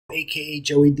aka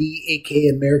Joey D, aka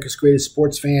America's Greatest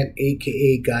Sports Fan,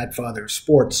 aka Godfather of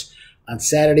Sports. On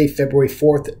Saturday, February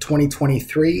 4th,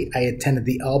 2023, I attended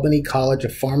the Albany College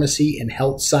of Pharmacy and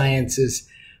Health Sciences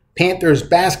Panthers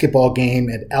basketball game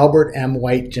at Albert M.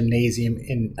 White Gymnasium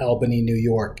in Albany, New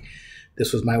York.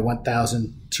 This was my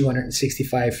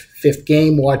 1,265th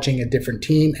game watching a different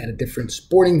team at a different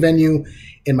sporting venue,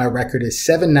 and my record is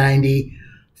 790,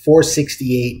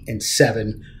 468, and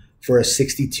 7 for a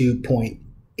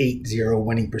 62.80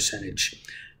 winning percentage.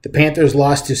 The Panthers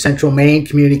lost to Central Maine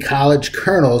Community College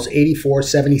Colonels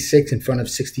 84-76 in front of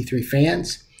 63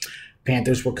 fans.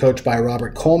 Panthers were coached by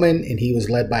Robert Coleman, and he was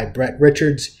led by Brett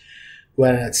Richards, who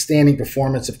had an outstanding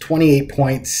performance of 28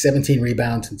 points, 17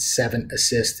 rebounds, and 7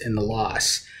 assists in the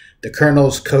loss. The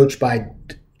Colonels, coached by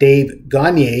Dave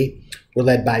Gonyea, were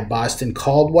led by Boston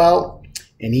Caldwell,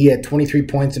 and he had 23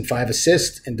 points and 5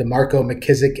 assists, and Demarco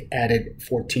McKissic added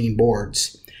 14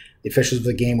 boards. The officials of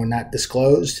the game were not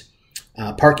disclosed.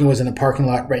 Parking was in a parking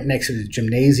lot right next to the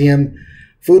gymnasium.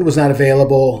 Food was not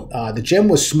available. The gym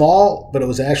was small, but it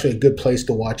was actually a good place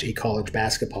to watch a college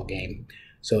basketball game.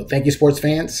 So thank you, sports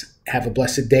fans. Have a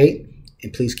blessed day,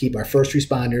 and please keep our first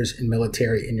responders and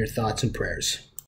military in your thoughts and prayers.